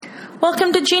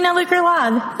Welcome to Gina Luker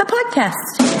Live, the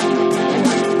podcast.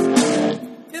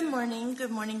 Good morning.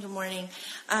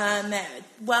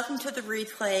 Welcome to the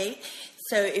replay.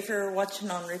 So if you're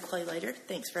watching on replay later,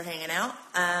 thanks for hanging out.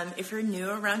 If you're new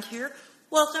around here,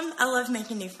 welcome. I love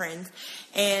making new friends.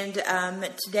 And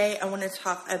today I want to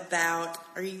talk about,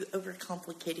 are you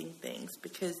overcomplicating things?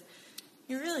 Because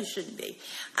you really shouldn't be.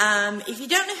 If you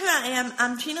don't know who I am,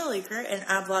 I'm Gina Luker, and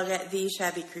I blog at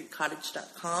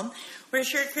theshabbycreekcottage.com, where I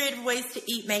share creative ways to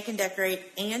eat, make, and decorate,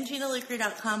 and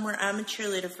GinaLuker.com, where I'm a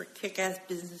cheerleader for kick-ass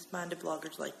business-minded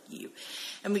bloggers like you.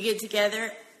 And we get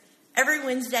together every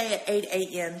Wednesday at 8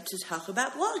 a.m. to talk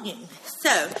about blogging.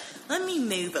 So, let me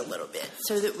move a little bit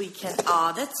so that we can,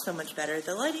 that's so much better.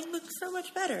 The lighting looks so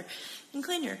much better and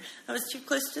cleaner. I was too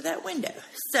close to that window.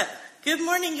 So, good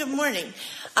morning.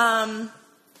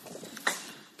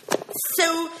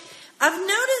 So, I've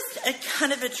noticed a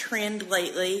kind of a trend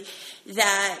lately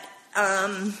that,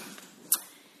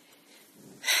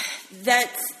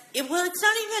 it's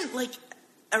not even like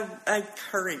a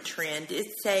current trend.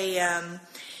 It's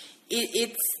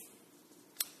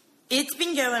it's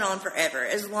been going on forever,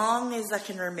 as long as I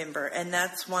can remember, and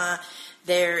that's why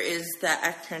there is the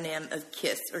acronym of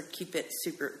KISS, or Keep It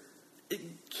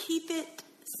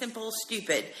Simple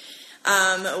Stupid,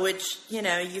 which,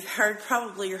 you've heard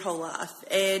probably your whole life,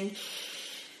 and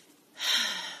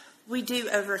we do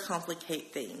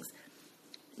overcomplicate things.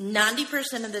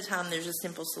 90% of the time, there's a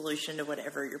simple solution to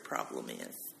whatever your problem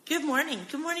is. Good morning,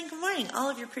 all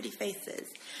of your pretty faces.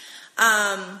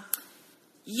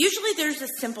 Usually there's a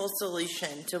simple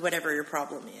solution to whatever your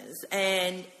problem is.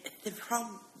 And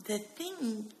the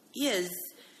thing is,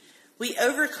 we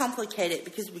overcomplicate it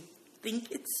because we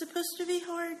think it's supposed to be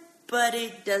hard, but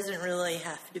it doesn't really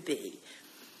have to be.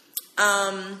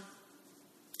 And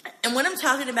what I'm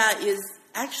talking about is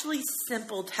actually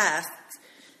simple tasks.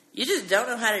 You just don't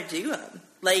know how to do them.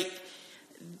 Like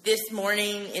this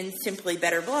morning in Simply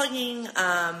Better Blogging,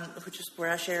 which is where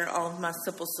I share all of my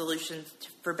simple solutions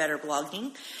for better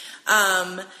blogging.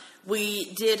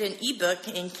 We did an ebook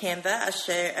in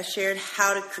Canva. I shared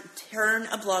how to turn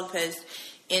a blog post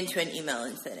into an email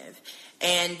incentive.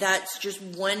 And that's just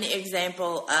one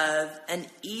example of an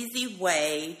easy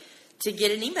way to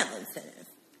get an email incentive,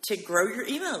 to grow your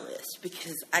email list,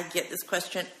 because I get this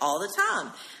question all the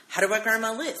time. How do I grow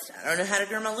my list? I don't know how to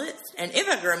grow my list. And if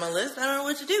I grow my list, I don't know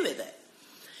what to do with it.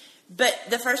 But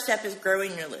the first step is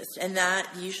growing your list, and that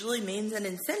usually means an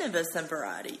incentive of some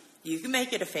variety. You can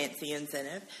make it a fancy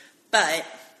incentive, but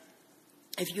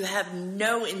if you have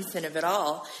no incentive at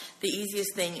all, the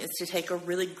easiest thing is to take a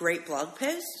really great blog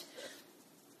post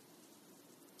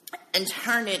and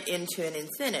turn it into an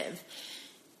incentive.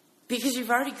 Because you've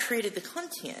already created the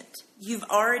content. You've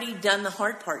already done the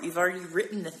hard part. You've already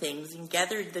written the things and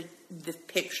gathered the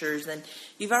pictures, and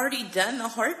you've already done the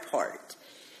hard part.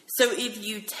 So if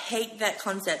you take that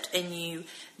concept and you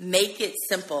make it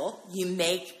simple, you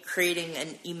make creating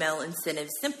an email incentive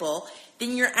simple,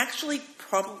 then you're actually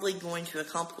probably going to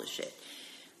accomplish it.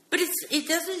 But it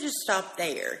doesn't just stop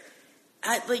there.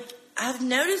 I've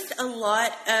noticed a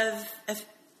lot of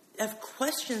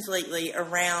questions lately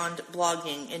around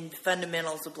blogging and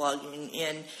fundamentals of blogging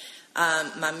in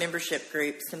my membership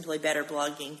group, Simply Better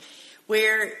Blogging,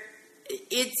 where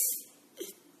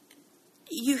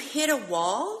you hit a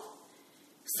wall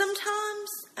sometimes,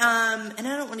 and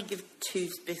I don't want to give too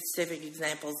specific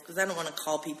examples because I don't want to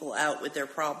call people out with their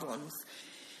problems,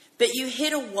 but you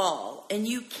hit a wall and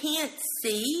you can't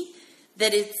see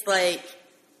that it's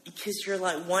because you're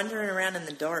wandering around in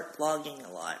the dark blogging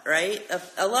a lot, right?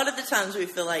 A lot of the times we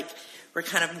feel like we're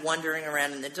kind of wandering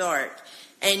around in the dark,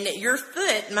 and your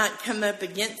foot might come up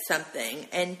against something,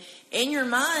 and in your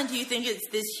mind you think it's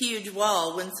this huge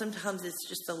wall when sometimes it's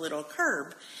just a little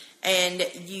curb, and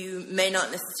you may not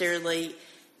necessarily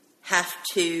have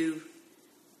to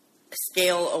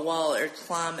scale a wall or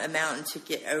climb a mountain to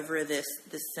get over this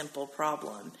simple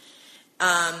problem.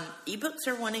 Ebooks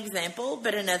are one example,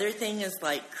 but another thing is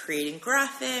creating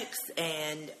graphics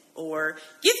or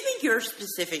give me your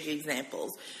specific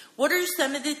examples. What are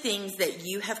some of the things that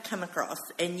you have come across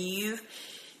and you've,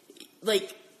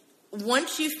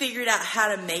 once you figured out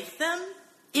how to make them,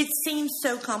 it seems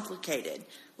so complicated.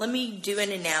 Let me do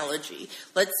an analogy.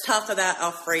 Let's talk about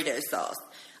Alfredo sauce.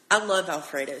 I love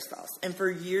Alfredo sauce, and for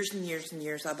years and years and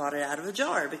years I bought it out of a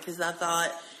jar because I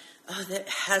thought, that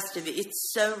has to be.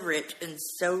 It's so rich and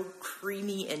so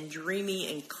creamy and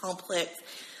dreamy and complex.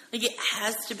 It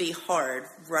has to be hard,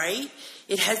 right?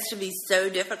 It has to be so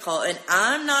difficult. And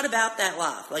I'm not about that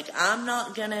life. I'm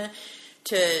not gonna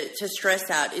to stress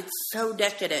out. It's so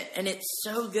decadent and it's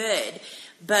so good.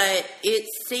 But it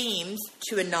seems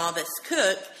to a novice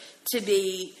cook to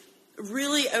be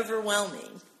really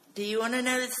overwhelming. Do you want to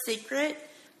know the secret?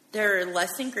 There are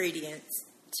less ingredients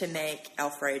to make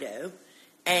Alfredo,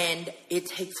 and it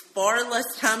takes far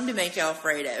less time to make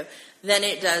Alfredo than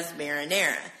it does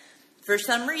marinara. For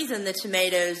some reason, the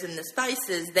tomatoes and the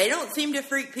spices, they don't seem to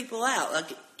freak people out.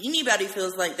 Like, anybody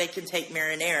feels like they can take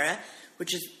marinara,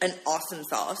 which is an awesome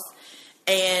sauce,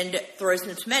 and throw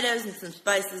some tomatoes and some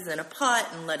spices in a pot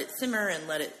and let it simmer and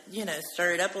let it,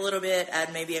 stir it up a little bit,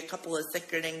 add maybe a couple of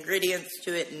secret ingredients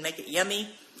to it and make it yummy.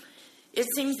 It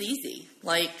seems easy.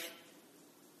 Like,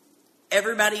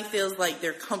 everybody feels like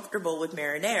they're comfortable with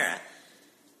marinara.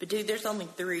 But, dude, there's only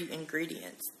 3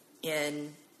 ingredients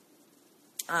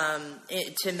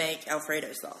to make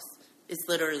Alfredo sauce. It's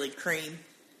literally cream,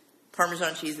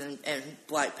 Parmesan cheese, and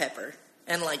black pepper.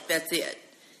 And, that's it.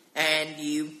 And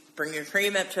you bring your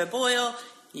cream up to a boil,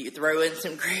 you throw in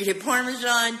some grated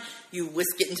Parmesan, you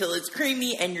whisk it until it's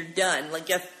creamy, and you're done. Like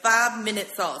a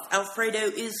 5-minute sauce. Alfredo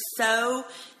is so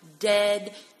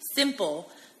dead simple.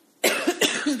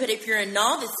 But if you're a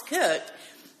novice cook,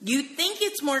 you think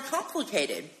it's more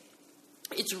complicated.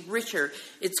 It's richer.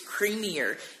 It's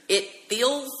creamier. It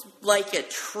feels like a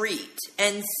treat.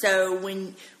 And so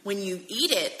when you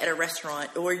eat it at a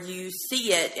restaurant or you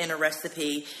see it in a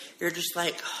recipe, you're just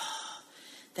like, oh,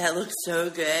 that looks so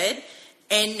good.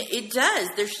 And it does.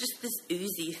 There's just this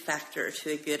oozy factor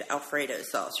to a good Alfredo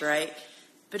sauce, right?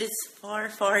 But it's far,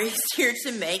 far easier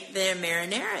to make than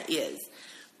marinara is.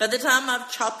 By the time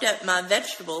I've chopped up my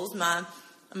vegetables, my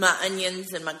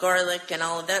onions and my garlic and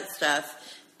all of that stuff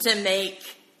to make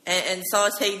and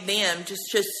sauteed them just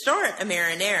to start a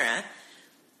marinara,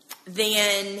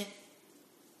 then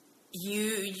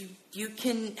you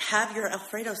can have your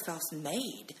Alfredo sauce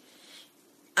made.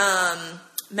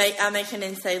 I make an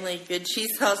insanely good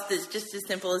cheese sauce that's just as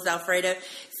simple as Alfredo.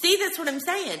 See, that's what I'm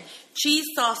saying. Cheese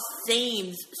sauce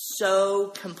seems so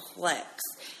complex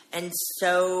and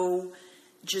so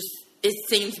it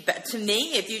seems, to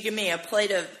me, if you give me a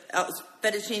plate of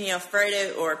fettuccine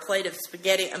Alfredo or a plate of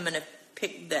spaghetti, I'm going to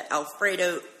pick the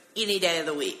Alfredo any day of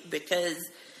the week because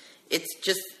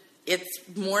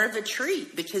it's more of a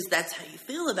treat because that's how you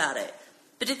feel about it.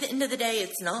 But at the end of the day,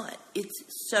 it's not. It's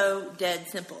so dead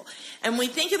simple. And we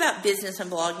think about business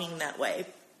and blogging that way.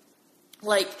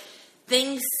 Like,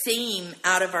 things seem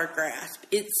out of our grasp.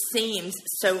 It seems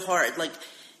so hard. Like,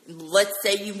 let's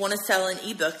say you want to sell an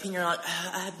ebook and you're like,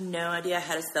 oh, I have no idea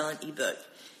how to sell an ebook.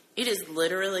 It is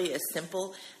literally as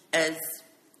simple as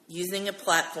using a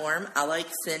platform. I like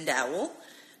Sendowl.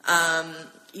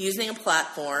 Using a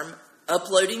platform,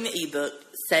 uploading the ebook,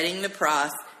 setting the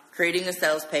price, creating a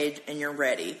sales page, and you're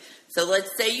ready. So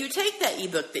let's say you take that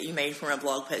ebook that you made from a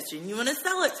blog post and you want to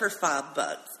sell it for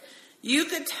 $5. You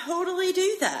could totally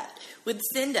do that with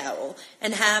Sendowl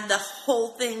and have the whole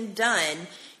thing done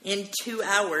in 2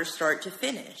 hours, start to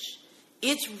finish.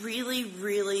 It's really,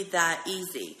 really that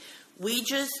easy. We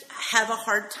just have a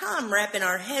hard time wrapping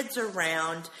our heads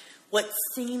around what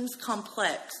seems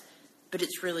complex, but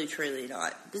it's really, truly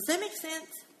not. Does that make sense?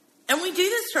 And we do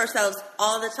this to ourselves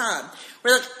all the time.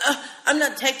 We're like, oh, I'm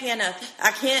not techy enough.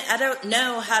 I don't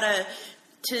know how to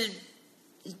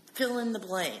fill in the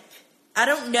blank. I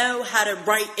don't know how to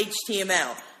write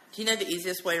HTML. Do you know the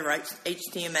easiest way to write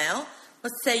HTML?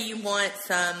 Let's say you want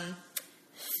some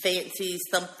fancy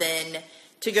something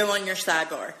to go on your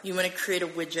sidebar. You want to create a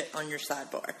widget on your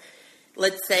sidebar.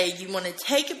 Let's say you want to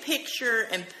take a picture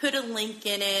and put a link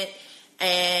in it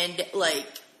and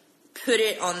put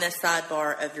it on the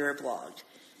sidebar of your blog.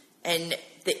 And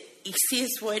the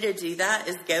easiest way to do that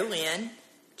is go in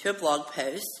to a blog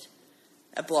post,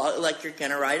 like you're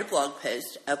going to write a blog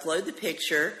post, upload the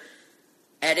picture,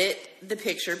 edit the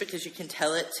picture because you can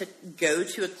tell it to go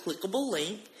to a clickable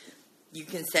link. You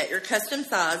can set your custom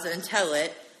size and tell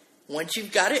it, once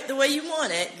you've got it the way you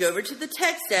want it, go over to the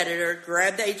text editor,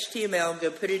 grab the HTML,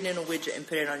 go put it in a widget and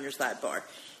put it on your sidebar.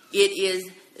 It is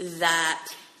that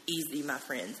easy, my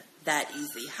friends. That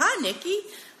easy. Hi, Nikki.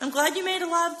 I'm glad you made a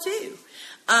live too.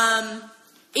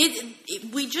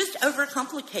 We just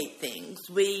overcomplicate things.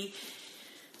 We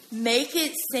make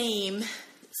it seem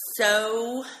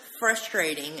so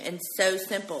frustrating and so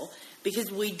simple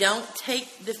because we don't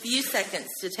take the few seconds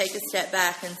to take a step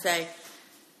back and say,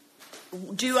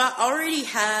 do I already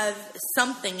have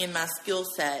something in my skill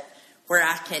set where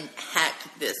I can hack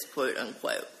this, quote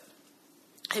unquote?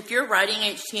 If you're writing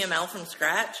HTML from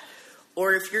scratch,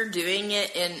 or if you're doing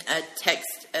it in a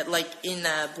text, like in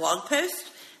a blog post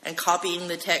and copying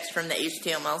the text from the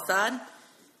HTML side,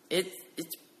 it's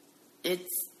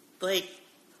like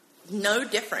no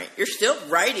different. You're still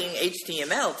writing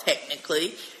HTML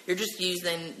technically. You're just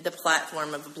using the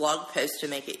platform of a blog post to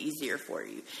make it easier for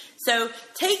you. So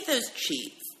take those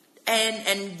cheats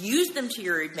and use them to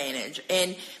your advantage.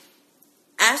 And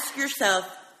ask yourself,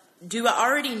 do I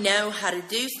already know how to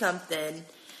do something?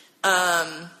 Do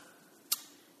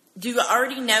I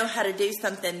already know how to do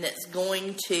something that's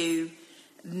going to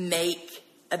make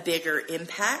a bigger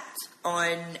impact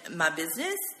on my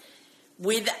business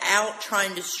without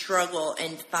trying to struggle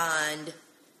and find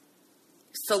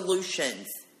solutions?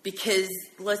 Because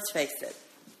let's face it,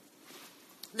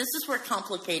 this is where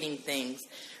complicating things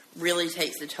really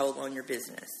takes a toll on your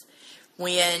business.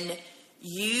 When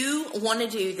you want to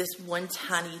do this one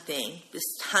tiny thing, this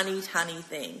tiny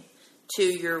thing to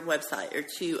your website or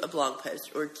to a blog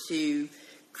post or to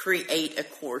create a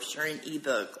course or an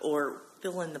ebook or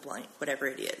fill in the blank, whatever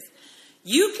it is,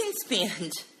 you can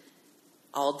spend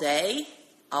all day,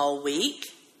 all week,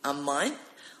 a month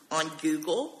on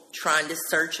Google trying to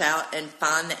search out and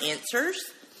find the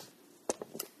answers.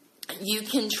 You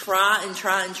can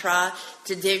try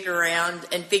to dig around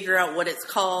and figure out what it's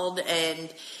called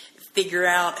and figure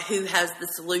out who has the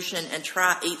solution and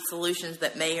try 8 solutions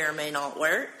that may or may not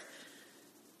work.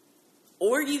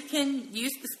 Or you can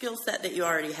use the skill set that you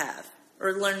already have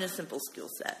or learn a simple skill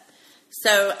set.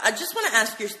 So I just want to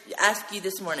ask you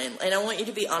this morning, and I want you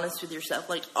to be honest with yourself.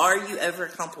 Like, are you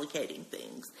overcomplicating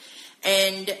things?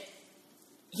 And,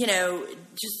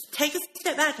 just take a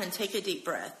step back and take a deep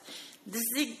breath. This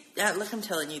is, like I'm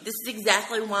telling you, this is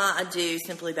exactly why I do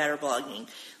Simply Better Blogging.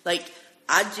 Like,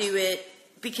 I do it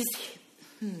because,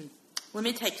 let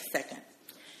me take a second.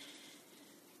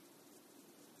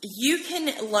 You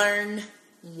can learn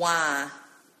why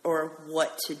or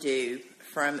what to do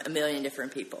from a million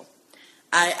different people.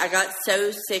 I got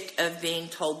so sick of being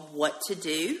told what to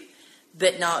do,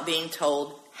 but not being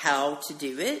told how to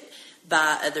do it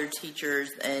by other teachers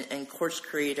and course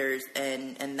creators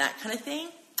and that kind of thing.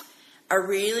 I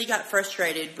really got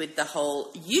frustrated with the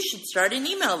whole, you should start an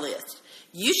email list.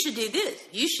 You should do this.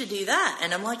 You should do that.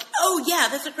 And I'm like, oh yeah,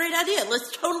 that's a great idea.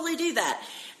 Let's totally do that.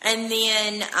 And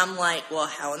then I'm like, well,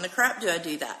 how in the crap do I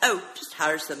do that? Oh, just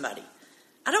hire somebody.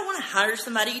 I don't want to hire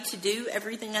somebody to do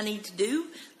everything I need to do.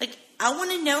 Like, I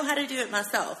want to know how to do it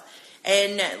myself.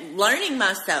 And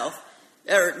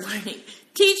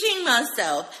teaching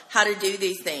myself how to do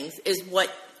these things is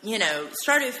what,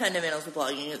 started Fundamentals of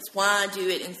Blogging. It's why I do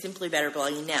it in Simply Better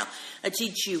Blogging now. I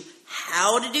teach you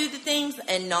how to do the things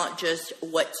and not just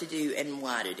what to do and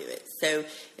why to do it. So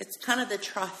it's kind of the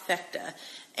trifecta.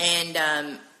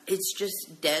 And it's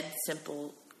just dead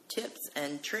simple tips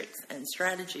and tricks and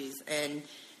strategies. And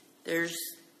there's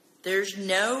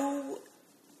no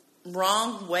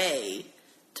wrong way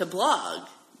to blog,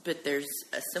 but there's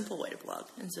a simple way to blog.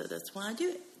 And so that's why I do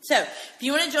it. So if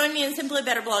you want to join me in Simply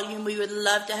Better Blogging, we would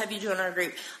love to have you join our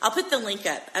group. I'll put the link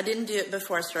up. I didn't do it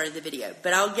before I started the video,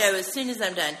 but I'll go as soon as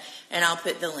I'm done and I'll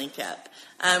put the link up.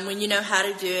 When you know how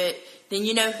to do it, then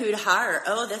you know who to hire.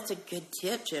 Oh, that's a good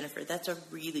tip, Jennifer. That's a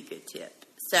really good tip.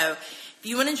 So if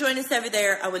you want to join us over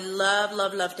there, I would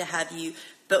love to have you.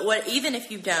 But even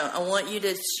if you don't, I want you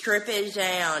to strip it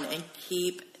down and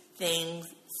keep things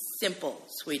simple,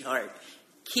 sweetheart.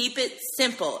 Keep it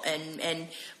simple, and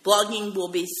blogging will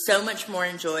be so much more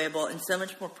enjoyable and so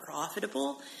much more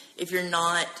profitable if you're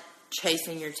not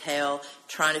chasing your tail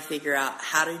trying to figure out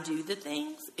how to do the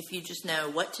things. If you just know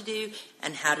what to do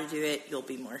and how to do it, you'll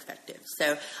be more effective.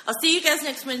 So I'll see you guys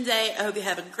next Wednesday. I hope you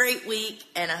have a great week,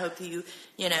 and I hope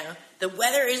the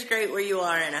weather is great where you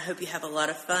are, and I hope you have a lot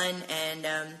of fun, and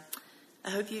I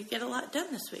hope you get a lot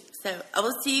done this week. So I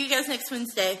will see you guys next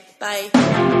Wednesday. Bye.